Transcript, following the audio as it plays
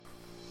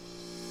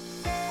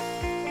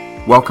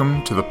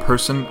Welcome to the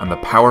Person and the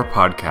Power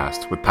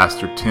podcast with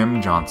Pastor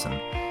Tim Johnson,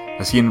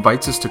 as he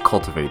invites us to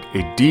cultivate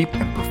a deep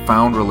and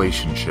profound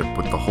relationship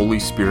with the Holy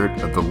Spirit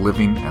of the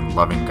living and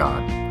loving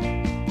God.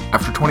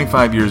 After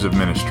 25 years of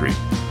ministry,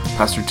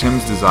 Pastor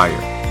Tim's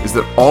desire is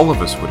that all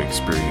of us would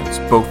experience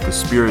both the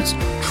Spirit's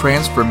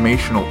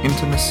transformational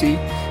intimacy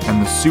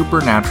and the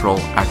supernatural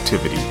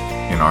activity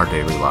in our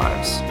daily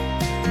lives.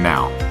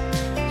 Now,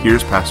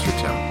 here's Pastor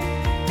Tim.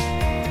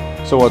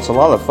 So what's a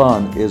lot of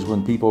fun is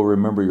when people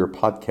remember your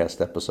podcast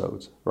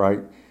episodes,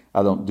 right?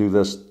 I don't do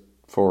this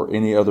for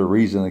any other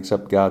reason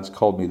except God's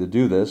called me to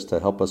do this to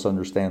help us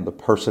understand the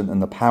person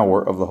and the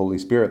power of the Holy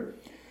Spirit.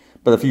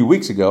 But a few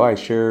weeks ago, I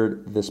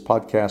shared this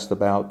podcast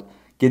about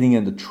getting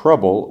into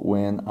trouble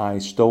when I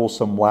stole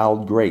some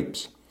wild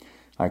grapes.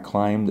 I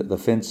climbed the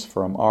fence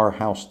from our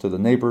house to the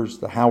neighbors,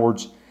 the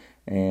Howards,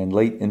 and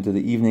late into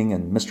the evening,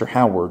 and Mr.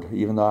 Howard,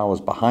 even though I was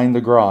behind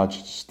the garage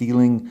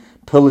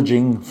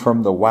pillaging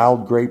from the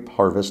wild grape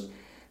harvest,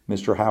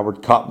 Mr.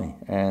 Howard caught me,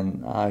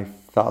 and I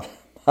thought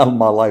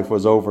my life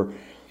was over.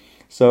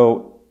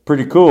 So,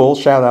 pretty cool.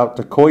 Shout out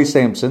to Coy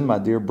Sampson, my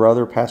dear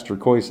brother, Pastor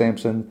Coy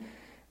Sampson.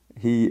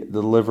 He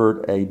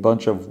delivered a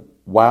bunch of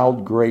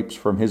wild grapes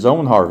from his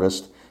own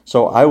harvest,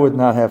 so I would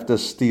not have to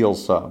steal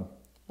some.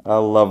 I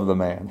love the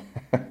man.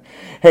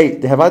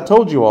 Hey, have I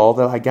told you all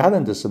that I got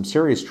into some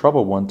serious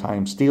trouble one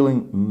time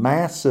stealing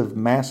massive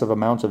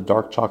amounts of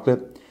dark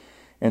chocolate?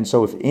 And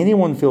so if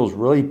anyone feels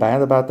really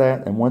bad about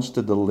that and wants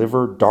to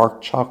deliver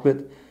dark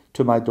chocolate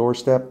to my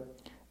doorstep,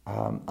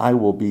 I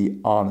will be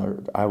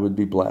honored. I would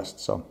be blessed.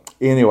 So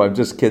anyway, I'm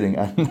just kidding.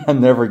 I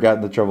never got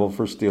into trouble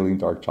for stealing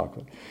dark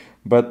chocolate.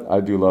 But I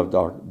do love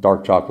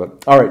dark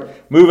chocolate. All right,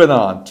 moving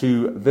on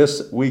to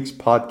this week's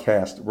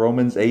podcast,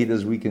 Romans 8,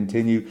 as we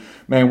continue.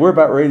 Man, we're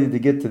about ready to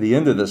get to the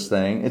end of this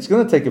thing. It's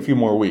going to take a few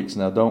more weeks.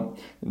 Now,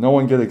 no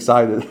one get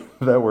excited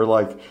that we're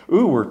like,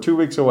 ooh, we're 2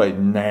 weeks away.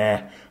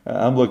 Nah,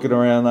 I'm looking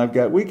around.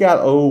 we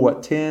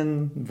got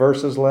 10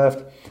 verses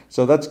left.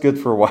 So that's good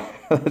for a while.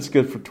 That's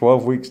good for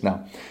 12 weeks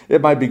now. It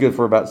might be good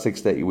for about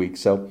 6 to 8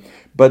 weeks.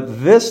 But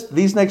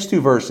these next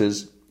two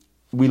verses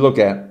we look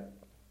at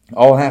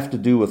all have to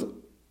do with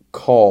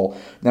call.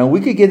 Now,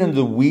 we could get into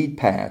the weed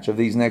patch of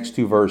these next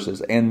two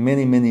verses, and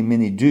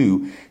many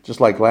do.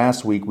 Just like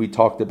last week, we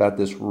talked about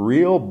this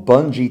real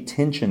bungee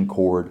tension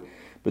cord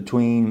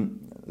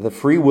between the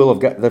free will of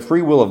God, the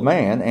free will of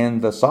man,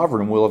 and the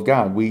sovereign will of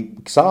God.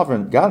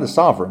 God is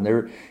sovereign.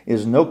 There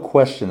is no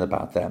question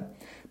about that.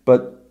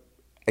 But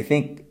I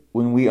think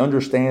when we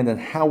understand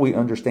and how we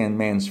understand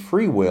man's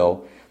free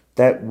will,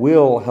 that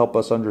will help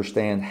us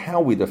understand how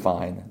we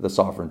define the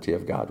sovereignty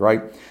of God,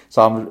 right?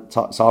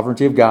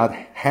 Sovereignty of God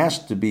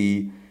has to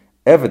be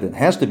evident,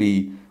 has to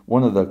be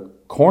one of the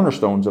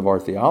cornerstones of our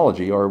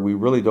theology, or we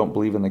really don't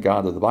believe in the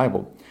God of the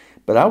Bible.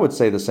 But I would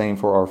say the same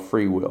for our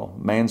free will,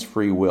 man's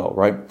free will,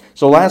 right?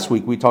 So last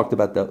week we talked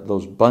about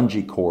those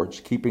bungee cords,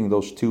 keeping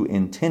those two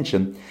in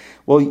tension.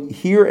 Well,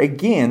 here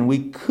again,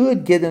 we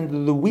could get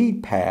into the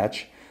weed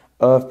patch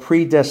of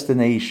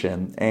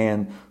predestination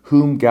and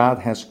whom God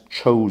has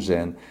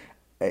chosen.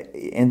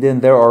 And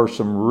then there are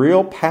some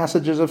real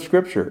passages of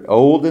Scripture,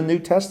 Old and New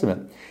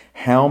Testament.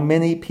 How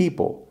many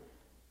people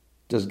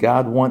does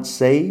God want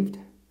saved?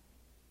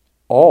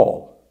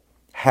 All.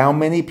 How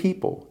many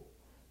people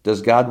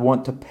does God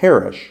want to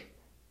perish?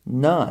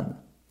 None.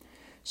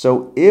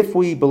 So if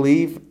we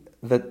believe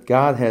that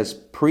God has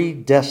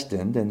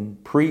predestined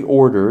and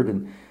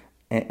preordered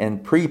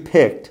and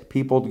pre-picked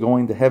people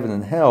going to heaven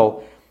and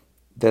hell,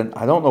 then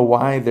I don't know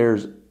why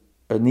there's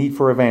a need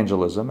for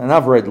evangelism. And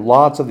I've read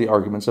lots of the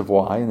arguments of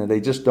why, and they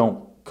just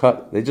don't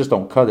cut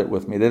it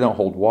with me. They don't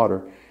hold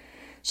water.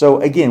 So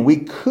again, we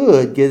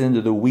could get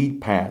into the weed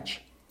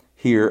patch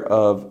here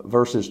of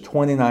verses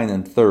 29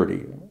 and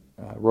 30.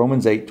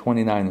 Romans 8,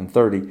 29 and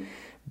 30.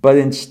 But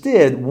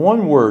instead,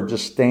 one word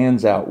just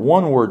stands out.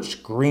 One word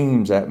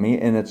screams at me,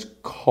 and it's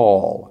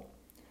call.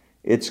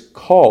 It's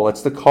call.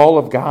 It's the call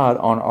of God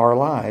on our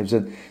lives.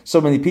 And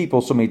so many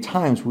people, so many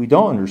times, we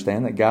don't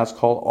understand that God's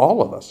called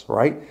all of us,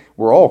 right?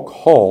 We're all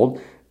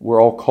called. We're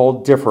all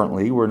called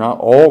differently. We're not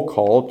all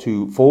called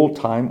to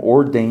full-time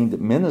ordained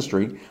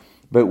ministry,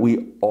 but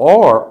we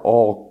are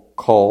all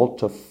called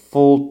to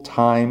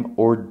full-time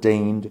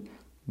ordained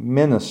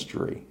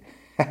ministry.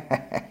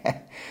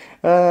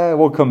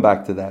 We'll come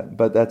back to that,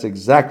 but that's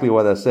exactly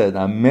what I said.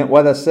 I meant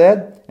what I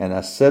said, and I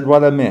said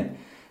what I meant.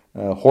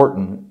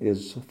 Horton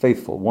is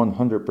faithful,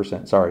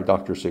 100%. Sorry,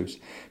 Dr. Seuss.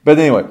 But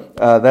anyway,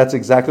 that's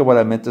exactly what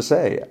I meant to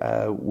say.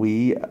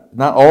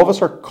 Not all of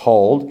us are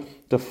called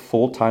to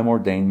full-time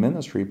ordained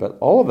ministry, but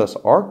all of us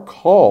are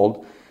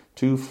called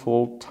to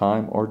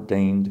full-time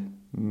ordained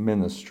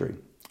ministry.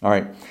 All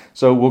right,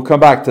 so we'll come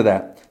back to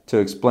that to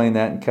explain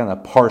that and kind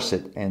of parse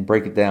it and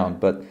break it down.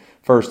 But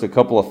first, a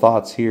couple of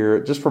thoughts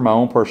here, just from my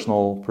own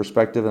personal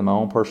perspective and my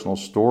own personal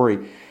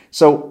story.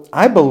 So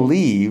I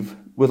believe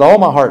with all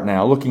my heart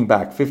now, looking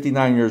back,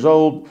 59 years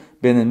old,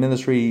 been in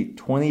ministry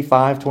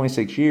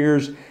 26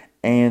 years,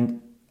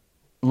 and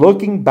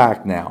looking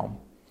back now,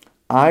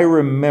 I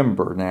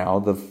remember now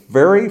the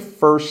very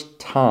first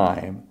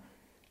time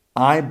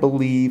I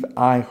believe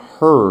I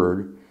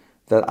heard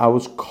that I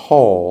was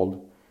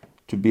called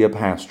to be a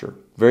pastor.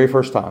 Very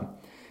first time.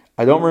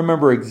 I don't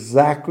remember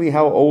exactly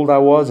how old I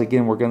was.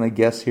 Again, we're going to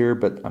guess here,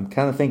 but I'm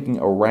kind of thinking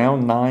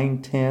around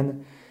 9,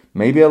 10,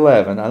 maybe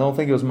 11. I don't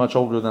think it was much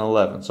older than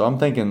 11. So I'm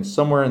thinking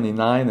somewhere in the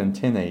 9 and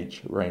 10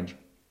 age range.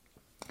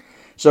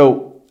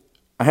 So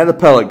I had a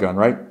pellet gun,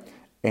 right?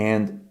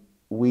 And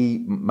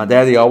my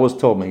daddy always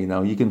told me,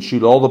 you can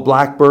shoot all the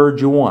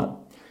blackbirds you want.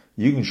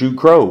 You can shoot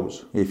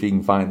crows if you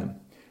can find them,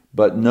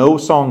 but no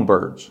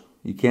songbirds.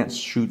 You can't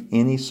shoot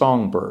any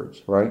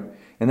songbirds, right?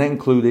 And that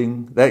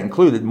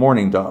included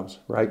mourning doves,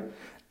 right?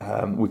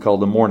 We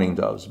called them mourning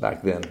doves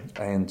back then.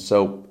 And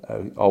so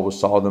I always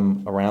saw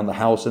them around the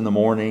house in the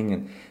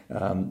morning.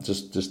 And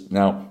just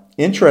now,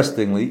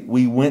 interestingly,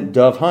 we went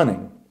dove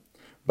hunting,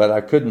 but I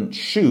couldn't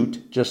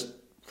shoot, just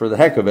for the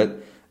heck of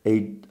it,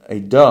 a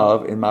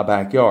dove in my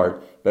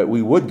backyard. But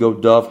we would go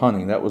dove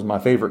hunting. That was my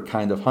favorite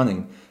kind of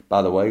hunting,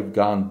 by the way. We've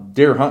gone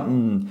deer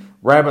hunting,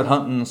 rabbit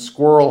hunting,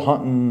 squirrel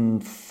hunting,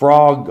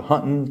 frog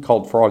hunting,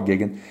 called frog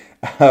gigging.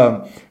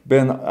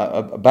 Been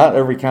about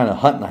every kind of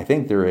hunting I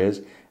think there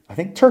is. I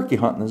think turkey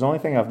hunting is the only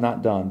thing I've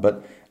not done.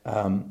 But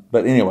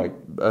anyway,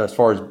 as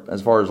far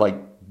as like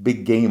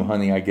big game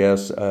hunting, I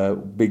guess,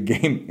 big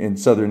game in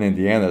southern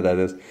Indiana, that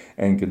is,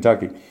 and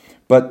Kentucky.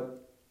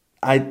 But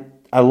I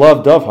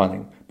love dove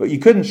hunting. But you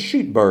couldn't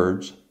shoot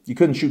birds. You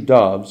couldn't shoot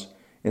doves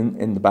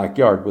in the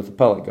backyard with a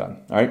pellet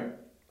gun. All right.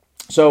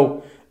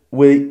 So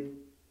when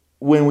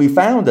we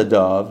found a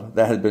dove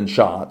that had been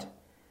shot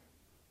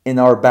in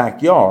our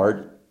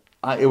backyard,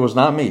 it was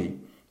not me,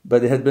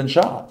 but it had been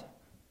shot.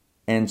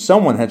 And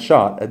someone had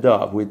shot a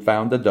dove. We'd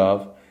found a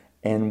dove,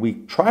 and we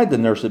tried to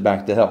nurse it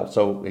back to health.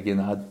 So again,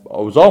 I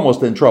was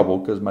almost in trouble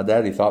because my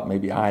daddy thought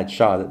maybe I had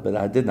shot it, but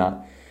I did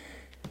not.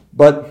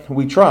 But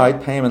we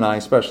tried, Pam and I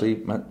especially,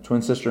 my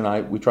twin sister and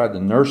I, we tried to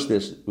nurse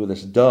this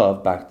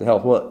dove back to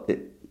health. Well,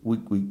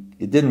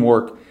 it didn't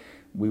work.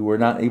 We were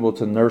not able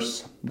to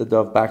nurse the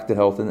dove back to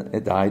health, and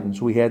it died. And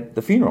so we had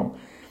the funeral.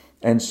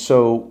 And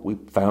so we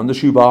found the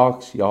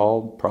shoebox.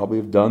 Y'all probably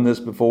have done this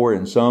before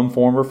in some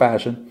form or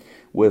fashion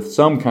with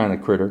some kind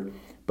of critter.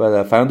 But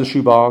I found the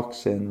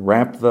shoebox and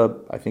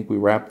I think we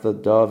wrapped the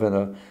dove in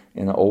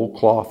an old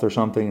cloth or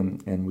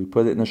something, and we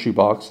put it in a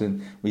shoebox,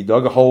 and we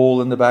dug a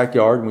hole in the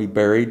backyard, and we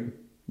buried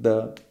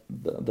the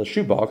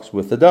shoebox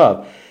with the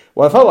dove.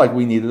 Well, I felt like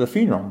we needed a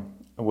funeral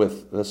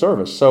with the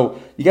service. So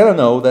you got to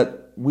know that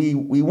we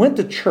went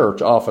to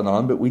church off and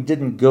on, but we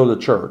didn't go to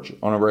church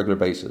on a regular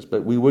basis.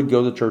 But we would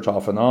go to church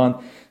off and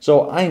on.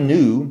 So I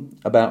knew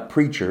about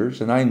preachers,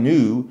 and I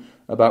knew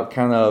about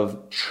kind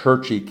of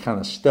churchy kind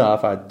of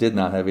stuff. I did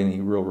not have any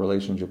real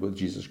relationship with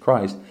Jesus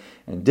Christ,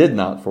 and did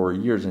not for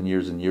years and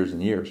years and years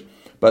and years.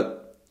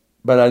 But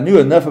I knew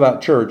enough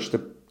about church to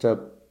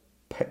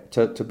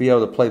be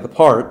able to play the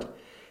part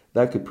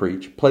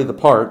play the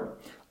part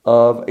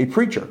of a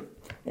preacher.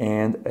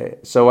 And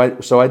so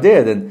I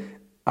did. And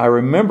I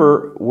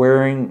remember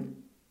wearing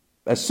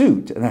a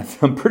suit, and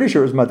I'm pretty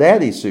sure it was my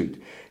daddy's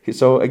suit.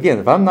 So again,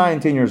 if I'm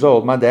 9, 10 years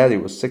old, my daddy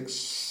was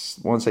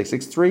 6'3",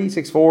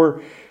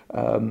 6'4",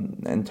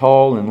 and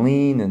tall and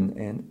lean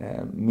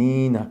and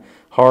mean,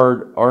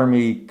 hard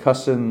army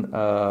cussing,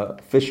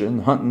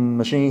 fishing, hunting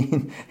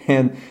machine.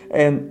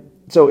 and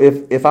so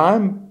if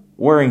I'm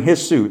wearing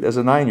his suit as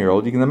a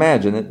 9-year-old, you can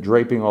imagine it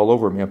draping all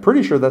over me. I'm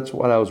pretty sure that's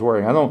what I was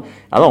wearing. I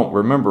don't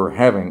remember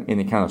having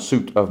any kind of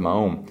suit of my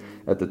own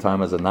at the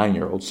time as a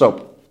 9-year-old.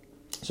 So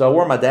I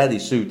wore my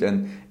daddy's suit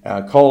and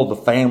called the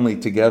family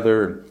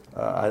together.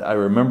 I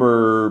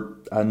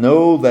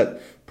know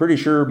that pretty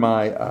sure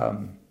my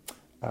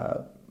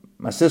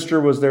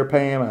sister was there,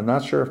 Pam. I'm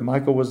not sure if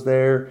Michael was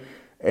there.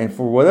 And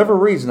for whatever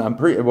reason,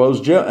 it was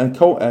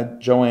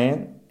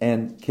Joanne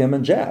and Kim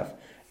and Jeff.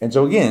 And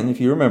so again,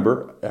 if you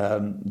remember,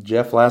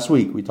 Jeff last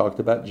week, we talked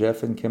about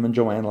Jeff and Kim and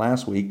Joanne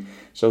last week.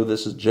 So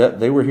this is Jeff.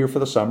 They were here for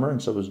the summer,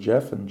 and so was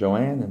Jeff and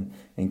Joanne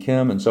and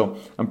Kim. And so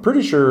I'm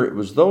pretty sure it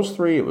was those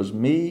three. It was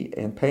me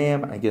and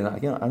Pam. Again, I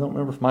don't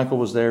remember if Michael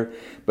was there,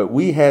 but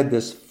we had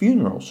this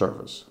funeral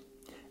service,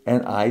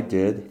 and I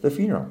did the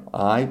funeral.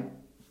 I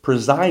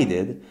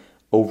presided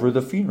over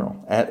the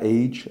funeral at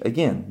age,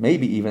 again,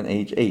 maybe even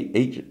age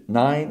 8,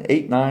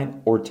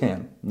 9, or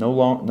 10. I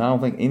don't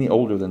think any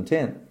older than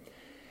 10.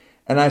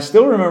 And I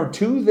still remember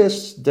to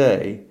this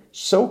day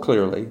so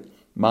clearly,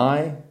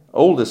 my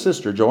oldest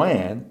sister,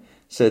 Joanne,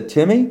 said,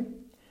 "Timmy,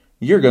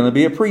 you're going to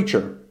be a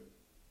preacher."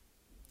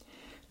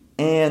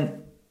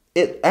 And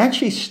it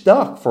actually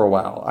stuck for a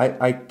while.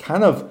 I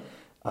kind of,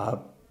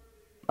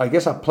 I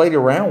guess I played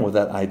around with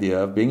that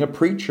idea of being a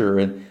preacher.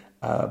 And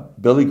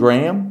Billy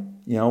Graham,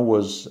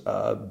 was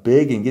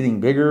big and getting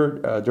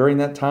bigger during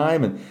that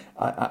time. And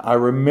I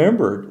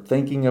remembered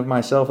thinking of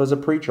myself as a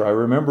preacher. I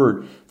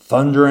remembered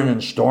thundering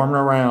and storming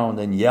around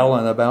and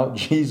yelling about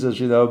Jesus,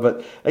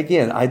 But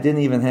again, I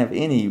didn't even have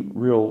any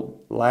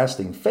real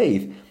lasting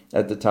faith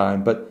at the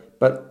time. But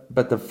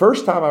the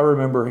first time I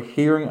remember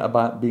hearing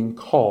about being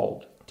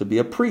called to be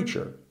a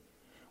preacher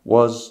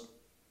was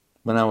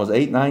when I was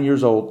 8, 9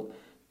 years old,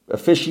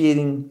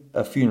 officiating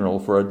a funeral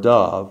for a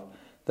dove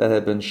that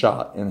had been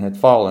shot and had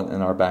fallen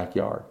in our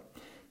backyard.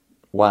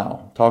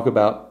 Wow. Talk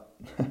about,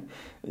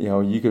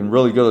 you can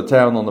really go to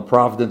town on the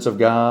providence of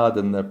God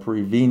and the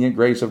prevenient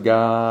grace of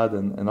God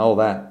and all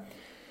that.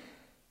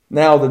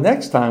 Now, the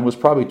next time was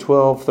probably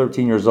 12,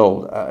 13 years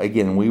old.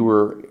 Again, we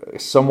were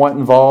somewhat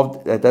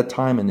involved at that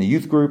time in the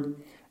youth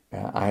group.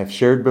 I have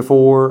shared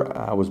before,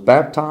 I was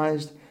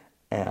baptized.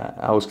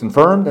 I was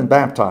confirmed and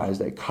baptized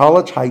at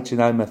College Heights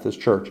United Methodist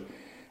Church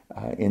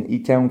in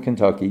E-Town,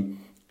 Kentucky,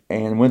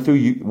 and went through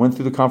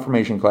the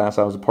confirmation class.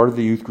 I was a part of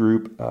the youth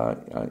group,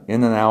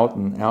 in and out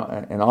and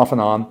off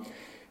and on.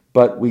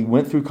 But we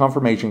went through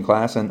confirmation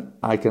class, and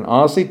I can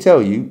honestly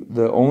tell you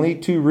the only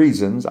two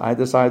reasons I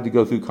decided to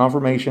go through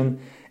confirmation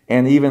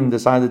and even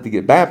decided to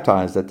get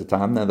baptized at the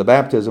time. Now, the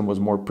baptism was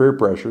more peer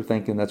pressure,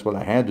 thinking that's what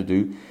I had to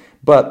do.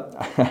 But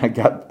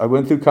I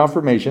went through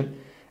confirmation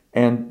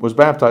and was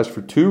baptized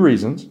for two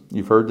reasons.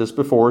 You've heard this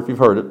before if you've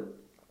heard it.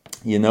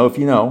 You know if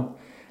you know.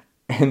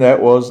 And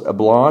that was a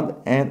blonde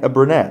and a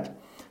brunette.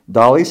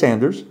 Dolly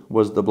Sanders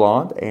was the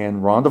blonde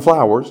and Rhonda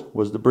Flowers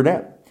was the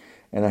brunette.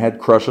 And I had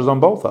crushes on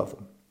both of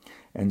them.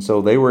 And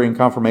so they were in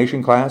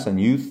confirmation class and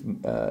youth.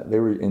 They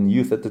were in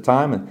youth at the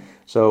time. And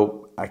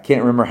so I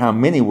can't remember how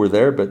many were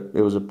there, but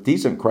it was a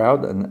decent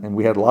crowd. And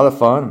we had a lot of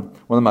fun.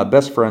 One of my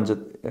best friends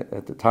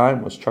at the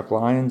time was Chuck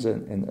Lyons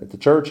at the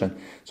church. And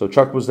so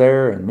Chuck was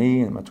there and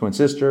me and my twin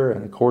sister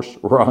and, of course,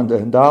 Rhonda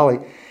and Dolly.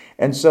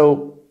 And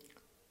so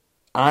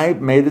I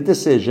made a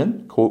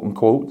decision, quote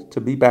unquote,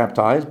 to be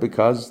baptized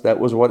because that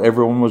was what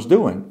everyone was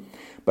doing.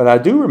 But I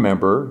do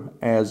remember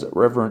as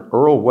Reverend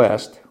Earl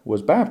West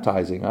was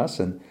baptizing us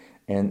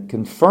and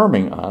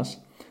confirming us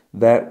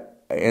that,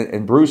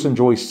 and Bruce and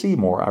Joyce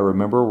Seymour, I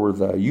remember, were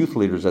the youth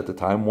leaders at the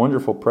time,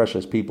 wonderful,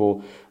 precious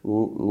people,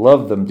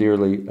 loved them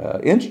dearly,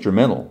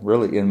 instrumental,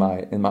 really, in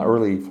my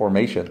early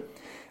formation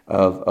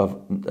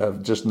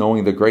of just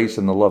knowing the grace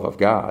and the love of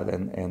God,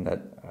 and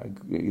that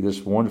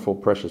this wonderful,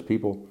 precious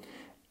people.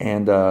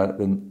 And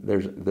then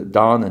there's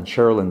Don and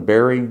Sherilyn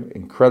Berry,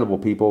 incredible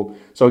people.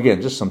 So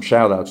again, just some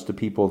shout outs to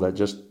people that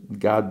just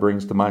God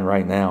brings to mind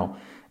right now.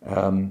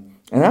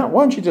 And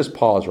why don't you just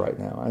pause right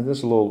now? This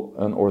is a little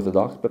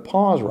unorthodox, but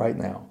pause right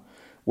now.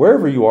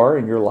 Wherever you are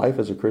in your life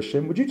as a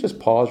Christian, would you just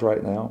pause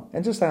right now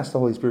and just ask the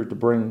Holy Spirit to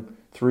bring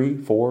 3,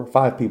 4,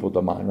 5 people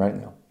to mind right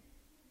now?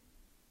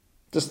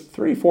 Just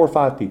 3, 4,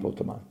 5 people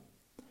to mind.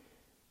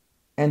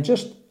 And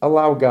just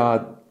allow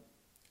God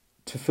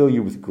to fill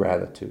you with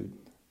gratitude.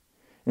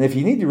 And if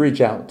you need to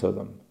reach out to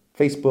them,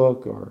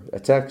 Facebook or a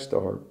text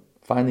or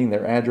finding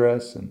their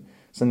address and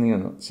sending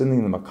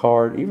them a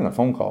card, even a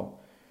phone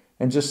call,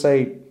 and just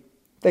say,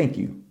 thank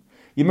you.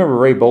 You remember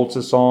Ray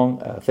Boltz's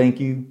song, Thank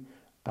You?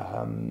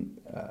 And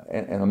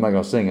I'm not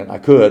going to sing it. I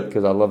could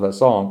because I love that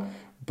song.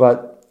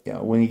 But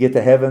when you get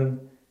to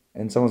heaven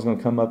and someone's going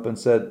to come up and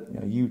said,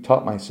 you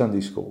taught my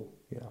Sunday school,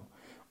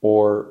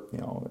 or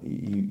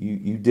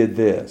you did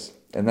this.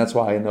 And that's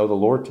why I know the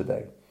Lord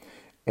today.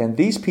 And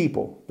these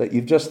people that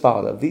you've just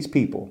thought of, these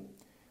people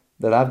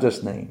that I've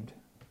just named,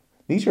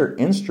 these are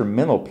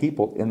instrumental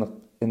people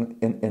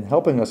in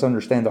helping us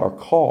understand our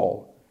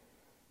call,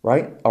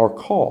 right? Our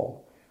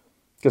call.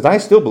 Because I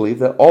still believe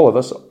that all of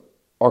us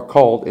are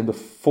called into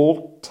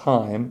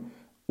full-time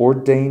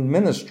ordained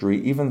ministry,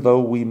 even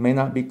though we may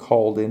not be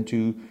called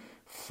into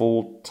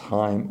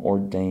full-time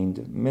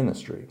ordained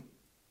ministry.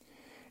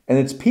 And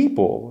it's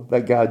people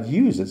that God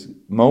uses.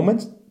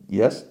 Moments,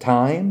 yes.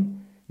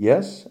 Time,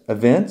 yes.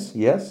 Events,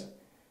 yes.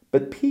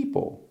 But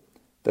people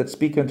that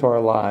speak into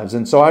our lives.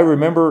 And so I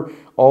remember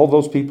all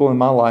those people in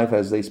my life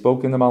as they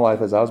spoke into my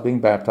life as I was being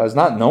baptized,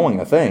 not knowing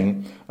a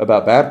thing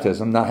about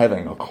baptism, not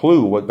having a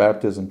clue what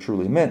baptism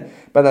truly meant.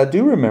 But I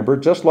do remember,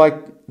 just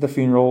like the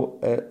funeral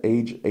at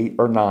age 8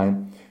 or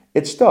 9,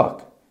 it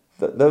stuck.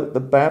 The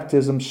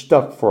baptism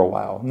stuck for a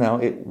while. Now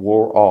it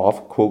wore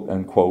off, quote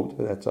unquote.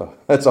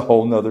 That's a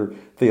whole nother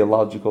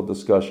theological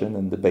discussion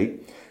and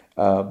debate.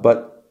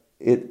 But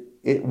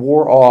it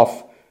wore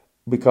off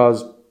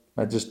because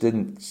I just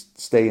didn't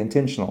stay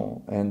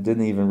intentional and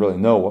didn't even really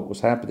know what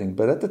was happening.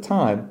 But at the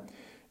time,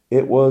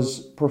 it was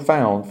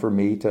profound for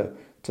me to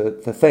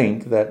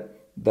think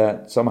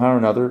that somehow or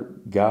another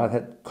God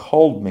had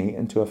called me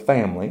into a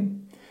family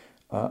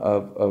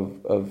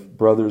of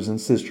brothers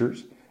and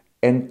sisters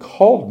and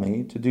called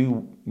me to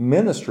do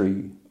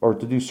ministry or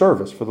to do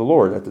service for the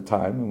Lord at the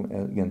time.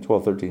 Again,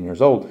 12, 13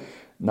 years old,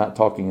 not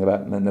talking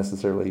about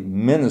necessarily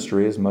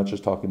ministry as much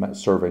as talking about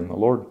serving the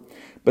Lord.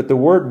 But the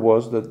word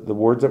was that the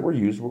words that were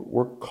used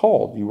were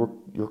called.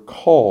 You're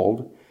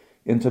called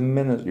into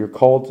ministry. You're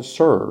called to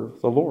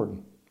serve the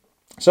Lord.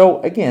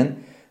 So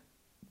again,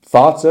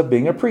 thoughts of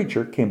being a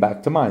preacher came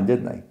back to mind,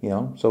 didn't they?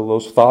 So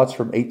those thoughts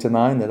from 8 to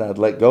 9 that I'd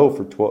let go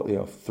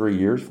for 4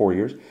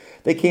 years,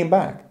 they came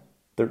back.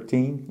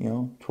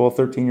 13, 12,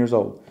 13 years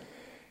old.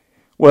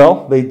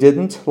 Well, they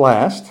didn't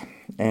last,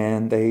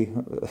 and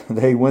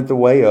they went the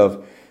way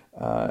of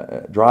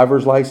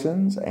driver's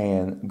license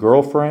and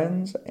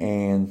girlfriends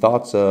and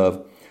thoughts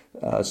of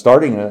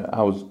starting.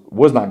 I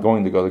was not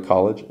going to go to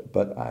college,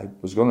 but I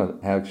was going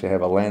to actually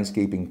have a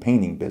landscaping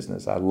painting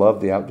business. I love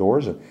the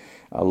outdoors, and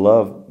I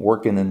love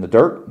working in the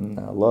dirt, and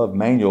I love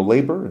manual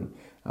labor, and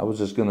I was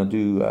just going to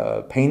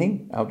do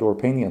painting, outdoor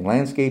painting and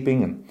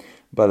landscaping,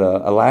 but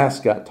alas,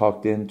 got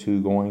talked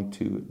into going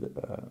to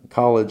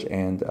college,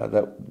 and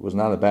that was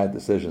not a bad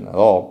decision at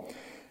all.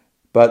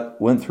 But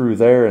went through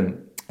there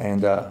and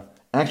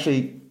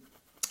actually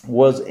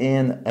was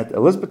at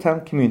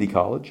Elizabethtown Community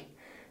College,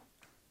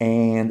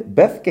 and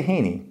Beth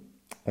Gahaney,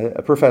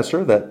 a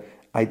professor that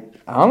I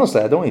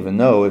honestly I don't even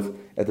know if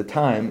at the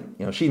time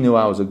she knew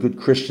I was a good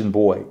Christian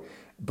boy,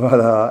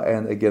 but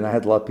and again I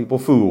had a lot of people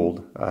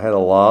fooled.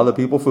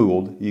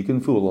 You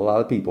can fool a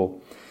lot of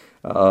people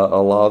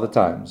a lot of the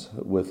times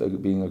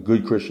with being a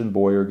good Christian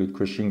boy or a good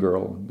Christian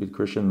girl, good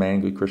Christian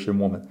man, good Christian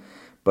woman,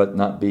 but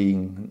not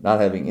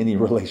having any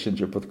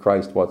relationship with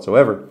Christ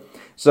whatsoever.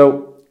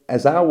 So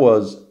as I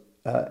was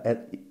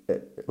at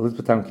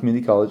Elizabethtown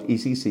Community College,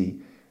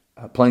 ECC,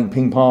 playing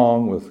ping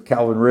pong with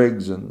Calvin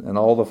Riggs and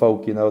all the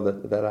folk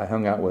that I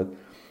hung out with,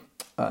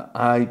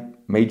 I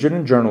majored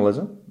in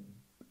journalism.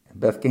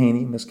 Miss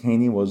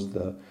Gahaney was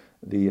the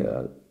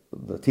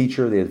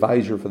teacher, the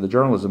advisor for the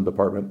journalism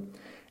department,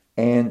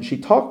 and she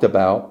talked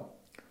about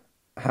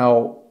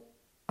how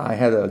I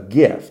had a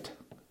gift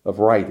of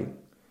writing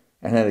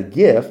and had a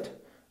gift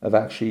of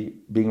actually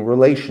being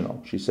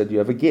relational. She said, you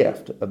have a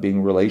gift of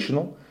being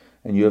relational,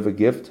 and you have a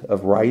gift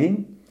of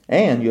writing,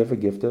 and you have a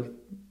gift of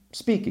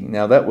speaking.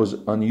 Now, that was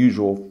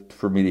unusual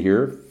for me to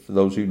hear. For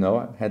those who know,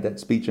 I had that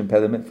speech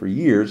impediment for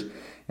years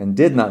and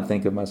did not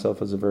think of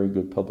myself as a very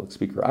good public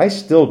speaker. I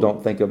still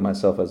don't think of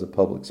myself as a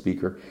public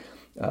speaker.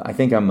 I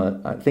think I'm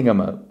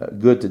a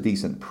good to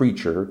decent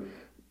preacher.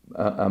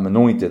 I'm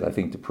anointed, I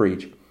think, to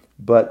preach.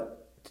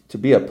 But to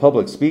be a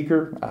public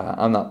speaker,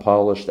 I'm not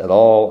polished at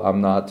all. I'm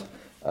not,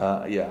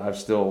 I've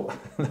still,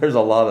 there's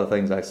a lot of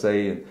things I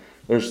say, and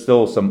there's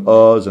still some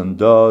uhs and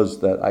does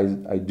that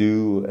I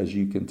do, as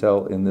you can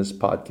tell in this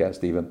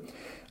podcast even.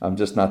 I'm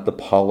just not the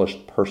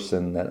polished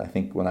person that I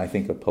think when I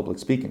think of public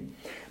speaking.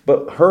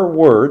 But her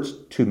words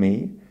to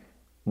me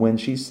when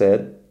she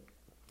said,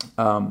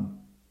 you've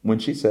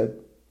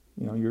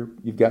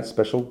got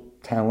special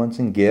talents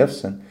and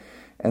gifts, and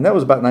that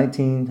was about I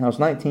was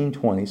 19,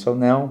 20, so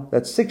now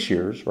that's 6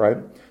 years, right,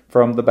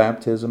 from the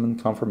baptism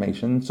and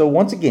confirmation. So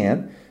once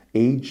again,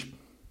 age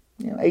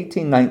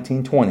 18,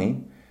 19,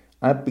 20,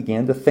 I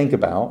began to think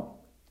about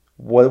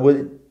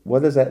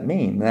what does that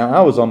mean? Now,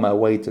 I was on my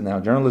way to now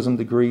journalism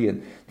degree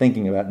and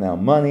thinking about now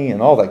money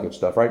and all that good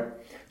stuff, right?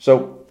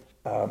 So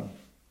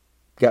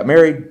got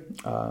married.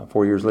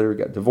 4 years later,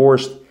 got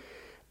divorced,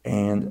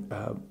 and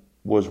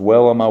was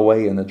well on my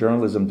way in the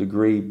journalism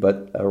degree.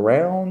 But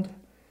around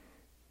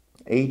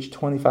age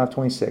 25,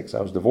 26,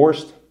 I was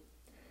divorced.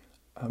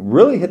 I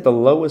really hit the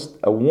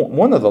lowest,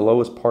 one of the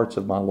lowest parts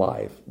of my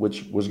life,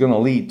 which was going to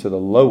lead to the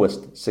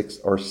lowest 6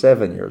 or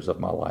 7 years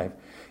of my life.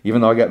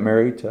 Even though I got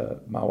married to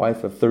my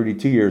wife of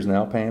 32 years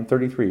now, Pam,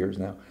 33 years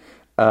now,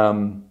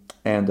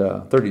 and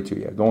 32,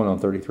 going on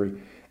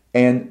 33.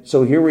 And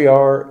so here we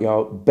are,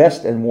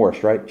 best and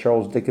worst, right?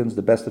 Charles Dickens,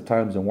 the best of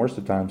times and worst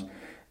of times.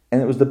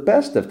 And it was the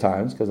best of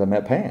times because I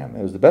met Pam.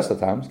 It was the best of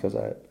times because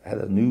I had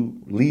a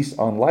new lease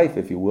on life,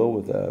 if you will,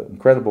 with an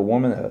incredible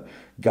woman, a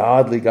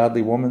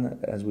godly woman,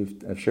 as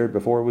I've shared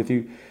before with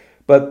you.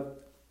 But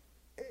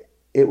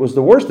it was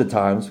the worst of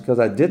times because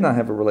I did not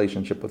have a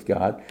relationship with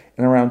God.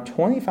 And around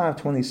 25,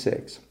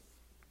 26,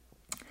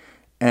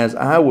 as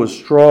I was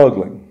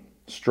struggling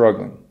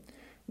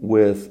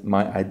with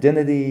my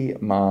identity,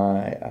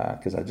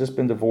 because I'd just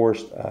been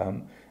divorced,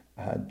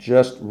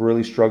 just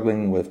really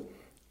struggling with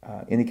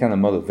any kind of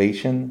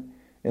motivation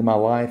in my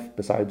life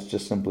besides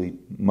just simply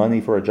money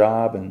for a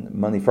job and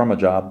money from a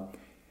job,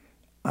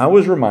 I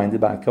was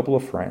reminded by a couple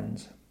of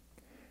friends,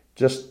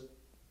 just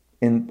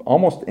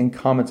almost in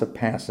comments of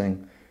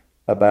passing,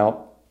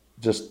 about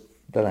just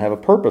that I have a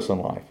purpose in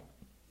life.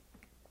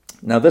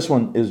 Now this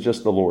one is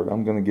just the Lord.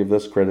 I'm going to give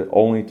this credit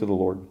only to the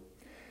Lord.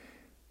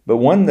 But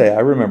one day, I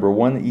remember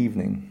one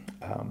evening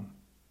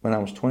when I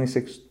was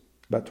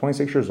about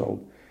 26 years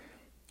old,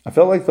 I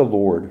felt like the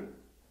Lord,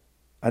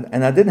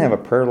 and I didn't have a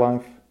prayer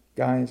life,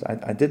 guys.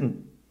 I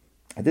didn't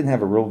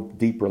have a real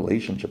deep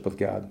relationship with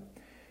God.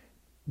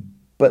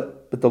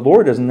 But the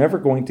Lord is never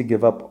going to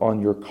give up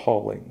on your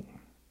calling,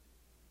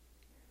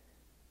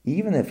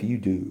 even if you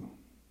do.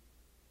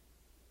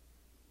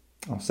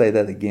 I'll say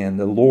that again.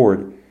 The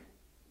Lord,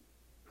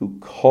 who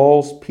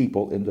calls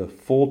people into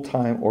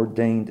full-time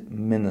ordained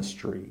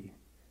ministry,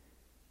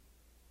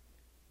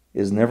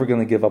 is never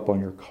going to give up on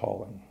your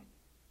calling,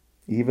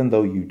 even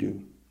though you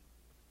do,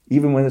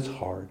 even when it's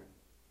hard.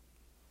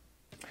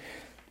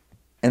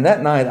 And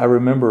that night, I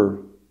remember,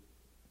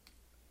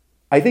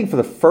 I think for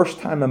the first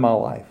time in my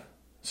life,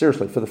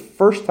 seriously, for the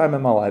first time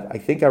in my life, I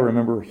think I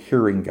remember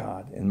hearing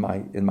God in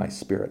my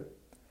spirit.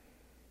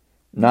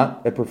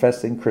 Not a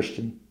professing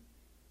Christian,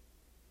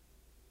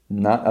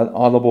 not an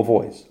audible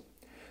voice.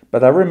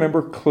 But I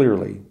remember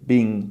clearly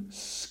being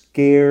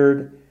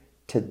scared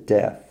to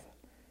death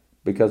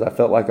because I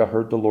felt like I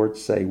heard the Lord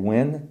say,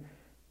 when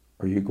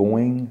are you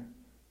going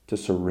to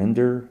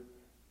surrender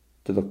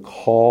to the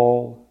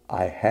call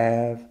I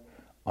have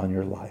on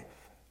your life?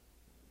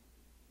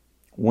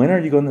 When are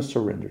you going to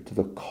surrender to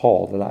the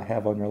call that I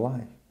have on your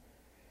life?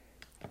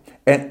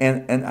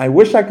 And I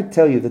wish I could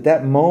tell you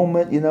that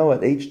moment,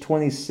 at age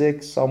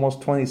 26,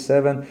 almost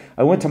 27,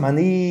 I went to my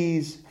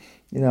knees.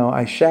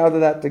 I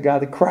shouted out to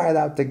God, I cried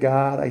out to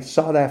God, I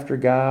sought after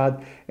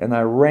God, and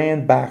I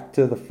ran back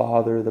to the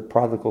Father, the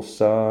prodigal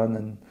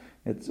son,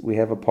 and we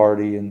have a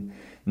party. And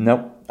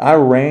nope, I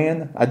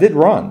did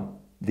run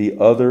the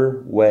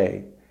other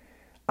way.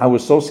 I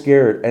was so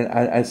scared, and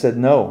I said,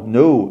 no.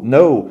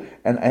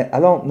 And I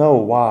don't know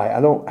why.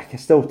 I can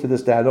still to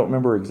this day, I don't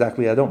remember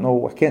exactly. I don't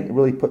know. I can't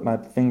really put my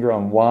finger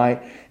on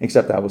why,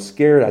 except I was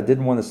scared. I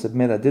didn't want to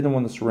submit. I didn't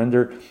want to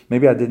surrender.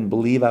 Maybe I didn't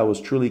believe I was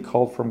truly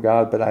called from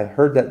God, but I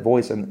heard that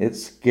voice, and it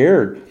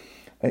scared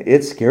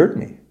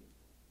me.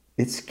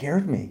 It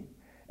scared me.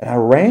 And I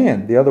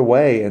ran the other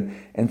way.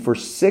 And for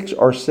 6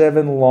 or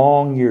 7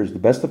 long years, the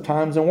best of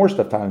times and worst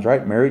of times,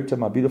 right? Married to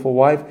my beautiful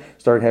wife,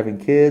 started having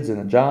kids and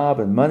a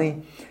job and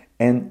money.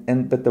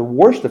 But the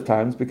worst of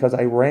times, because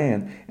I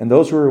ran. And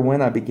those were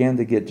when I began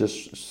to get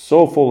just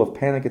so full of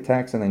panic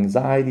attacks and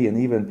anxiety and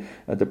even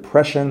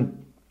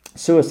depression,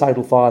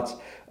 suicidal thoughts.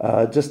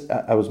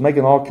 I was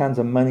making all kinds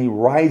of money,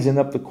 rising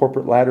up the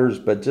corporate ladders,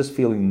 but just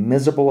feeling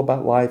miserable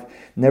about life,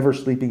 never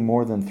sleeping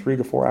more than 3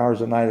 to 4 hours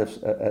a night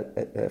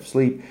of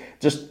sleep.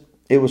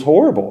 It was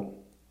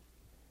horrible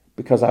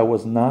because I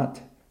was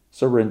not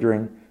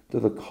surrendering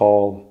to the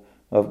call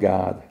of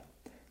God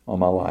on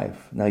my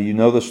life. Now, you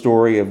know the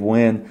story of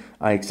when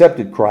I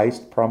accepted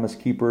Christ, Promise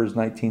Keepers,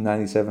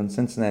 1997,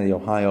 Cincinnati,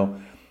 Ohio.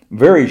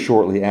 Very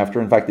shortly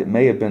after, in fact, it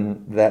may have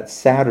been that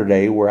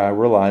Saturday where I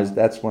realized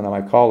that's when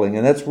my calling,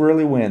 and that's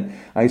really when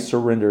I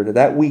surrendered.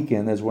 That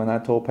weekend is when I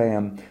told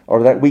Pam,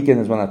 or that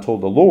weekend is when I told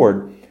the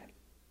Lord,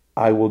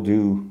 I will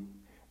do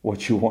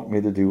what you want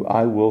me to do.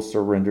 I will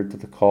surrender to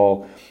the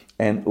call.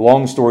 And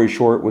long story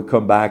short, we'll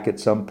come back at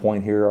some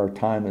point here. Our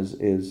time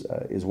is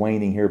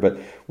waning here, but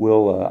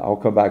I'll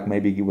come back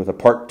maybe with a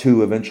part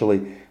 2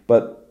 eventually.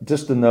 But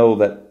just to know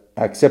that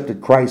I accepted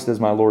Christ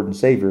as my Lord and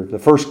Savior, the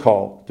first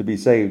call to be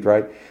saved,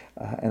 right?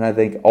 And I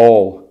think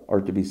all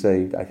are to be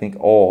saved.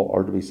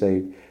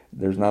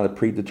 There's not a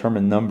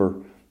predetermined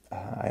number.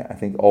 I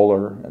think all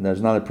are, and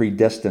there's not a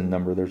predestined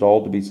number. There's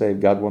all to be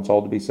saved. God wants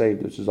all to be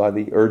saved. This is why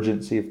the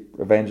urgency of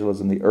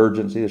evangelism, the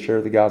urgency to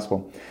share the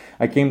gospel.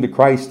 I came to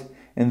Christ,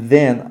 and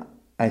then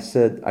I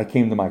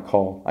came to my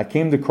call. I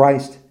came to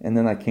Christ, and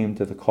then I came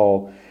to the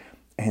call.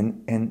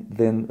 And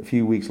then a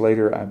few weeks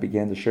later, I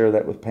began to share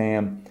that with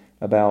Pam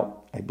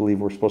about, I believe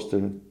we're supposed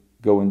to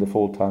go into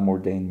full-time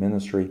ordained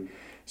ministry.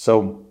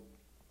 So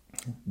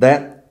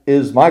that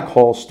is my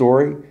call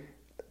story.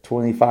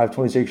 25,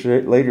 26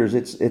 years later,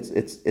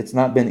 it's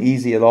not been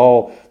easy at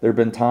all. There have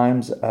been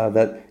times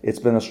that it's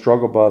been a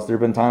struggle bus. There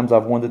have been times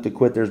I've wanted to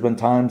quit. There's been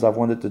times I've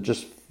wanted to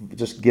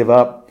just give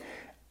up.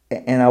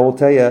 And I will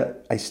tell you,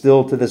 I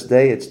still, to this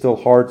day, it's still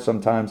hard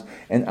sometimes.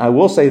 And I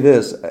will say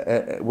this,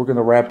 we're going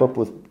to wrap up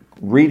with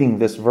reading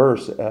this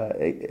verse,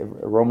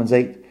 Romans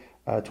 8,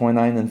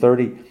 29 and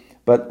 30.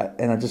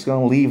 And I'm just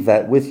going to leave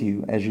that with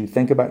you as you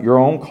think about your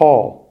own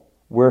call.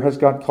 Where has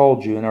God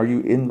called you? And are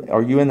you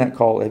in that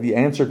call? Have you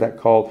answered that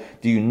call?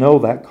 Do you know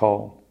that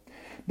call?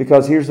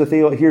 Because here's the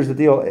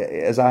deal.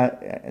 As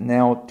I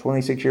now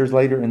 26 years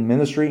later in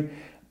ministry,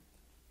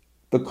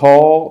 the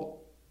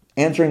call,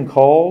 answering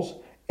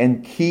calls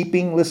and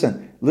keeping,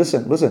 listen,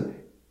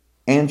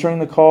 answering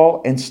the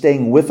call and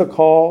staying with the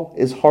call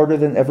is harder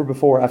than ever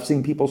before. I've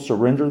seen people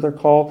surrender their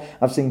call.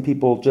 I've seen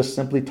people just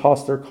simply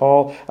toss their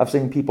call. I've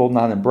seen people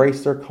not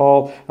embrace their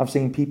call. I've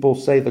seen people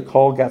say the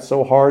call got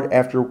so hard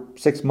after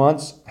 6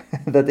 months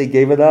that they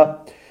gave it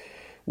up.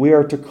 We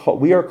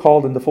are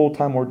called into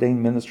full-time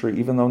ordained ministry,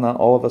 even though not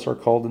all of us are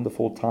called into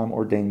full-time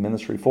ordained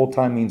ministry.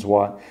 Full-time means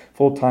what?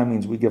 Full-time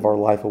means we give our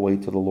life away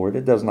to the Lord.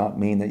 It does not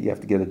mean that you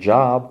have to get a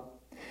job.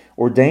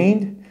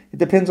 Ordained, it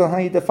depends on how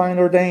you define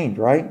ordained,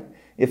 right?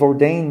 If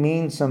ordained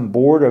means some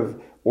board of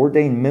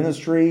ordained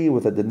ministry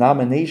with a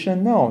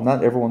denomination, no,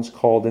 not everyone's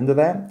called into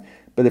that.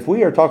 But if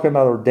we are talking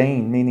about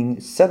ordained,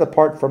 meaning set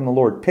apart from the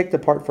Lord, picked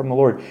apart from the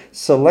Lord,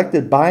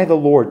 selected by the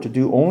Lord to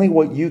do only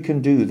what you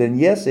can do, then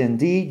yes,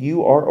 indeed,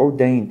 you are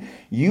ordained.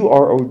 You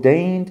are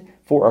ordained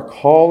for a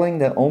calling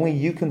that only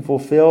you can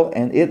fulfill,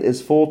 and it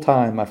is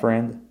full-time, my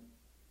friend.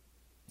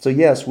 So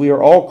yes, we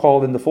are all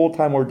called into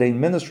full-time ordained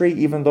ministry,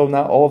 even though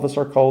not all of us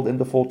are called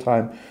into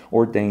full-time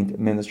ordained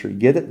ministry.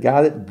 Get it?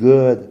 Got it?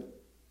 Good.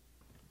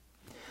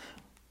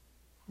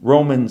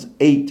 Romans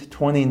 8,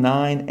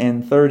 29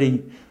 and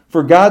 30.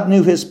 For God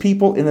knew his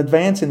people in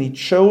advance, and he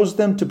chose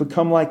them to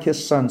become like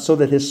his son, so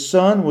that his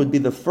son would be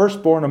the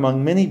firstborn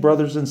among many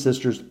brothers and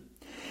sisters.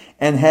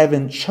 And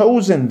having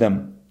chosen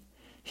them,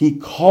 he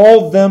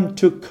called them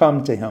to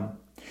come to him.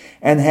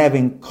 And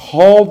having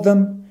called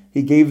them,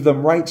 he gave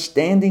them right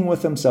standing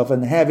with himself.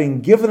 And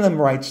having given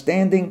them right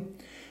standing,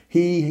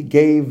 he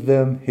gave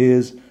them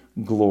his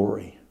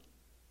glory.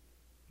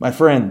 My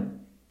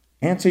friend,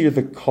 answer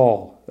the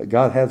call that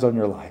God has on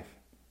your life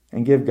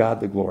and give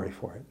God the glory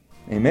for it.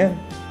 Amen.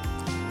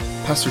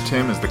 Pastor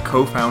Tim is the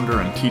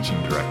co-founder and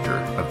teaching director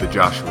of the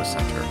Joshua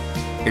Center.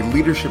 a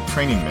leadership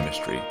training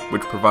ministry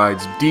which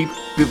provides deep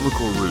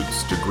biblical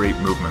roots to great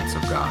movements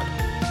of God.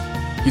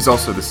 He's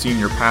also the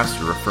senior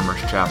pastor of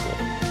Firmers Chapel,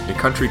 a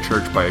country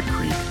church by a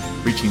creek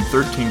reaching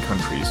 13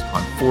 countries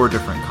on 4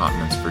 different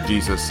continents for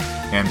Jesus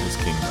and His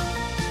kingdom.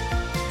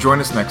 Join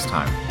us next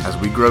time as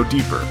we grow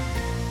deeper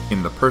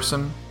in the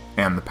person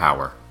and the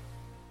power.